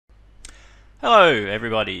Hello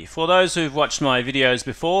everybody. For those who've watched my videos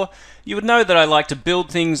before, you would know that I like to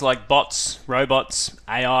build things like bots, robots,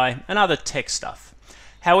 AI, and other tech stuff.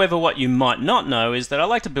 However, what you might not know is that I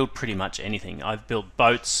like to build pretty much anything. I've built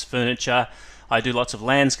boats, furniture, I do lots of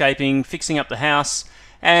landscaping, fixing up the house,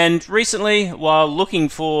 and recently, while looking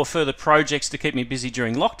for further projects to keep me busy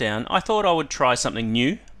during lockdown, I thought I would try something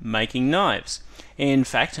new, making knives. In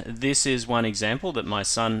fact, this is one example that my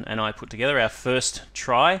son and I put together, our first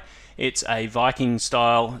try. It's a Viking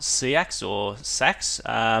style seax or sax.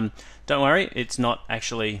 Don't worry, it's not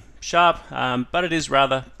actually sharp, but it is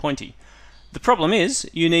rather pointy. The problem is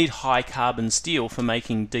you need high carbon steel for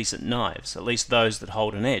making decent knives, at least those that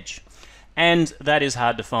hold an edge. And that is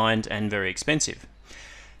hard to find and very expensive.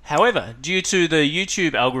 However, due to the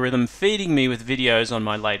YouTube algorithm feeding me with videos on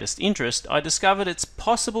my latest interest, I discovered it's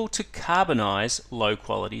possible to carbonize low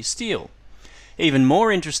quality steel. Even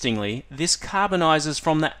more interestingly, this carbonizes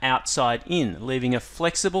from the outside in, leaving a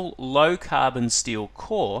flexible, low-carbon steel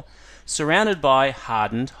core surrounded by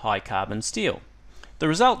hardened, high-carbon steel. The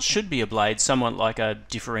result should be a blade somewhat like a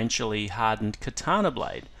differentially hardened katana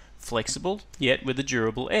blade, flexible yet with a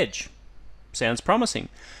durable edge. Sounds promising.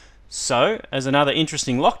 So, as another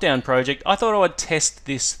interesting lockdown project, I thought I would test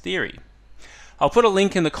this theory. I'll put a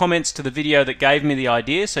link in the comments to the video that gave me the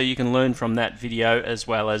idea so you can learn from that video as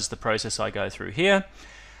well as the process I go through here.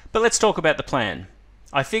 But let's talk about the plan.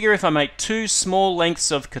 I figure if I make two small lengths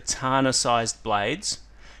of katana-sized blades,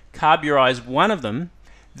 carburize one of them,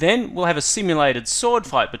 then we'll have a simulated sword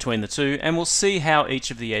fight between the two and we'll see how each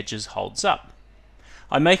of the edges holds up.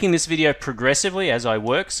 I'm making this video progressively as I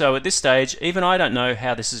work, so at this stage even I don't know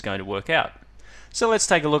how this is going to work out. So let's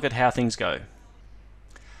take a look at how things go.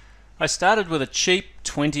 I started with a cheap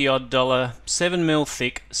 $20-odd 7mm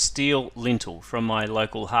thick steel lintel from my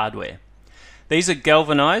local hardware. These are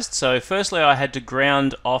galvanized, so firstly I had to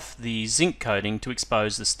ground off the zinc coating to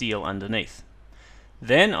expose the steel underneath.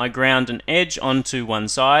 Then I ground an edge onto one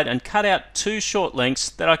side and cut out two short lengths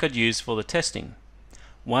that I could use for the testing.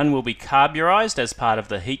 One will be carburized as part of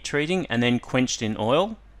the heat treating and then quenched in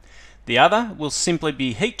oil. The other will simply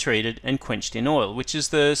be heat treated and quenched in oil, which is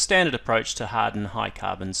the standard approach to harden high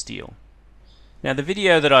carbon steel. Now the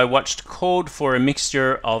video that I watched called for a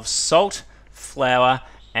mixture of salt, flour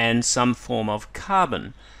and some form of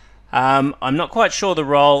carbon. I'm not quite sure the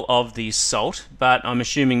role of the salt, but I'm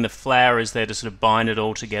assuming the flour is there to sort of bind it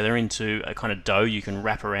all together into a kind of dough you can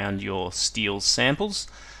wrap around your steel samples.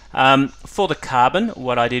 For the carbon,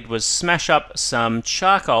 what I did was smash up some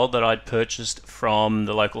charcoal that I'd purchased from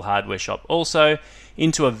the local hardware shop also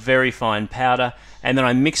into a very fine powder, and then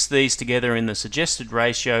I mixed these together in the suggested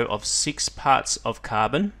ratio of 6 parts of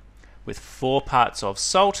carbon with 4 parts of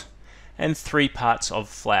salt and 3 parts of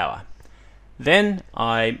flour. Then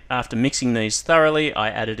after mixing these thoroughly, I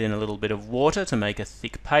added in a little bit of water to make a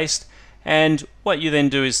thick paste. And what you then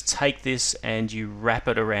do is take this and you wrap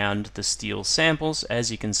it around the steel samples,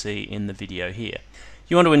 as you can see in the video here.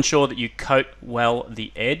 You want to ensure that you coat well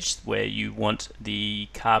the edge where you want the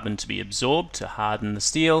carbon to be absorbed to harden the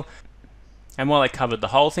steel. And while I covered the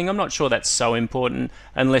whole thing, I'm not sure that's so important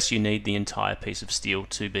unless you need the entire piece of steel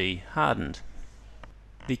to be hardened.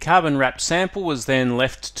 The carbon wrapped sample was then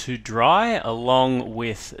left to dry along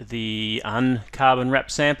with the uncarbon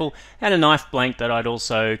wrapped sample and a knife blank that I'd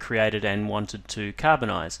also created and wanted to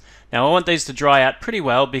carbonize. Now I want these to dry out pretty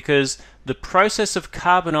well because the process of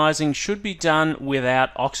carbonizing should be done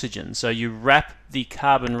without oxygen. So you wrap the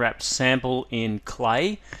carbon wrapped sample in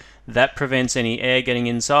clay. That prevents any air getting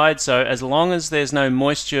inside, so as long as there's no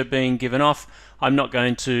moisture being given off, I'm not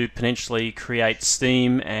going to potentially create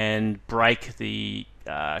steam and break the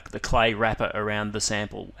clay wrapper around the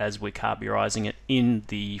sample as we're carburizing it in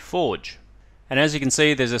the forge. And as you can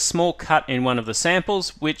see, there's a small cut in one of the samples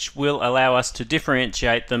which will allow us to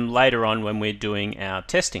differentiate them later on when we're doing our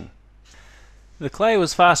testing. The clay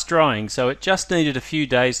was fast drying, so it just needed a few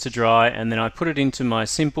days to dry, and then I put it into my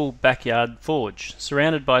simple backyard forge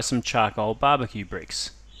surrounded by some charcoal barbecue bricks.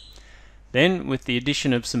 Then, with the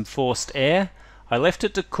addition of some forced air, I left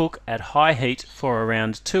it to cook at high heat for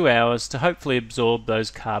around 2 hours to hopefully absorb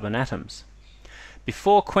those carbon atoms.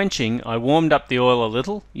 Before quenching, I warmed up the oil a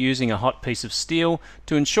little using a hot piece of steel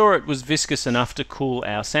to ensure it was viscous enough to cool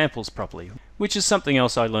our samples properly, which is something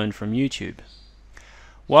else I learned from YouTube.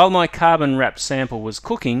 While my carbon wrapped sample was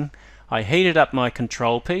cooking, I heated up my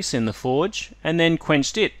control piece in the forge and then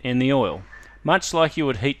quenched it in the oil, much like you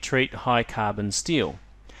would heat treat high carbon steel.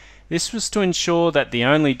 This was to ensure that the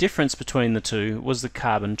only difference between the two was the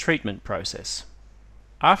carbon treatment process.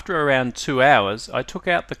 After around 2 hours, I took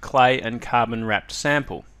out the clay and carbon wrapped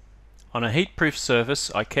sample. On a heat-proof surface,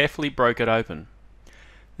 I carefully broke it open.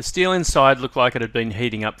 The steel inside looked like it had been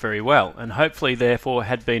heating up very well, and hopefully therefore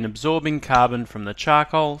had been absorbing carbon from the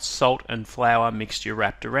charcoal, salt and flour mixture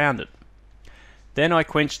wrapped around it. Then I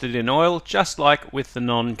quenched it in oil, just like with the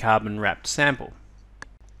non-carbon wrapped sample.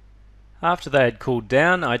 After they had cooled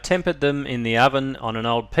down, I tempered them in the oven on an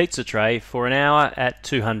old pizza tray for an hour at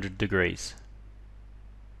 200 degrees.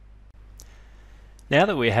 Now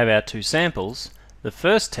that we have our two samples, the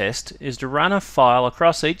first test is to run a file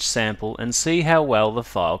across each sample and see how well the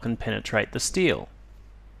file can penetrate the steel.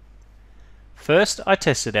 First, I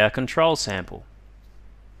tested our control sample.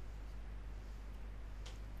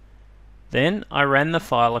 Then I ran the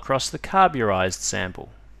file across the carburized sample.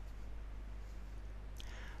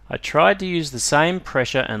 I tried to use the same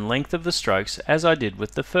pressure and length of the strokes as I did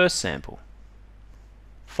with the first sample.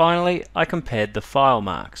 Finally, I compared the file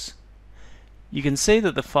marks. You can see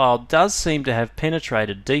that the file does seem to have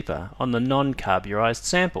penetrated deeper on the non-carburized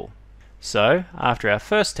sample. So, after our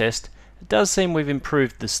first test, it does seem we've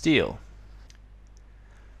improved the steel.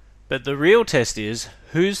 But the real test is,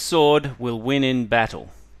 whose sword will win in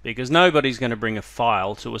battle? Because nobody's going to bring a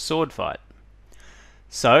file to a sword fight.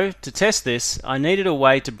 So, to test this, I needed a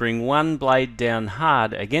way to bring one blade down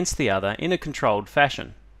hard against the other in a controlled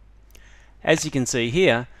fashion. As you can see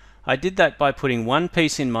here, I did that by putting one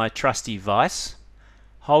piece in my trusty vise,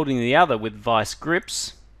 holding the other with vise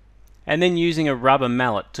grips, and then using a rubber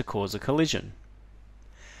mallet to cause a collision.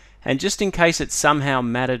 And just in case it somehow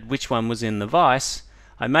mattered which one was in the vise,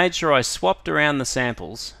 I made sure I swapped around the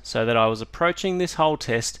samples so that I was approaching this whole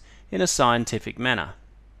test in a scientific manner.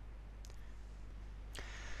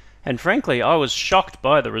 And frankly, I was shocked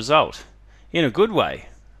by the result, in a good way.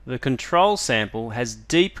 The control sample has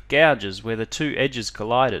deep gouges where the two edges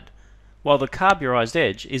collided, while the carburized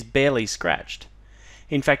edge is barely scratched.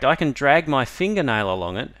 In fact, I can drag my fingernail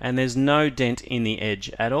along it and there's no dent in the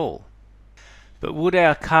edge at all. But would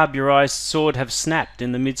our carburized sword have snapped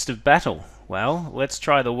in the midst of battle? Well, let's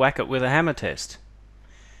try the whack it with a hammer test.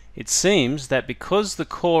 It seems that because the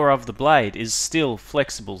core of the blade is still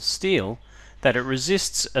flexible steel, that it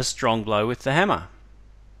resists a strong blow with the hammer.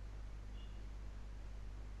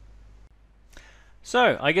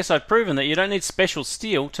 So, I guess I've proven that you don't need special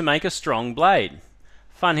steel to make a strong blade.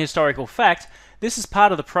 Fun historical fact, this is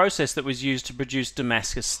part of the process that was used to produce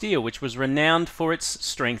Damascus steel, which was renowned for its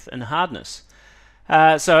strength and hardness.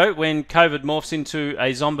 So, when COVID morphs into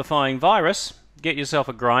a zombifying virus, get yourself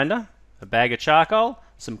a grinder, a bag of charcoal,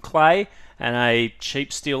 some clay, and a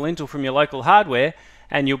cheap steel lintel from your local hardware,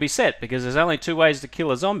 and you'll be set, because there's only two ways to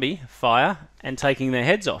kill a zombie: fire and taking their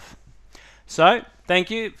heads off. So,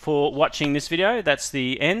 thank you for watching this video. That's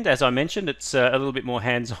the end. As I mentioned, it's a little bit more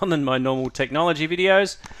hands-on than my normal technology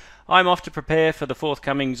videos. I'm off to prepare for the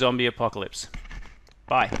forthcoming zombie apocalypse.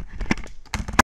 Bye.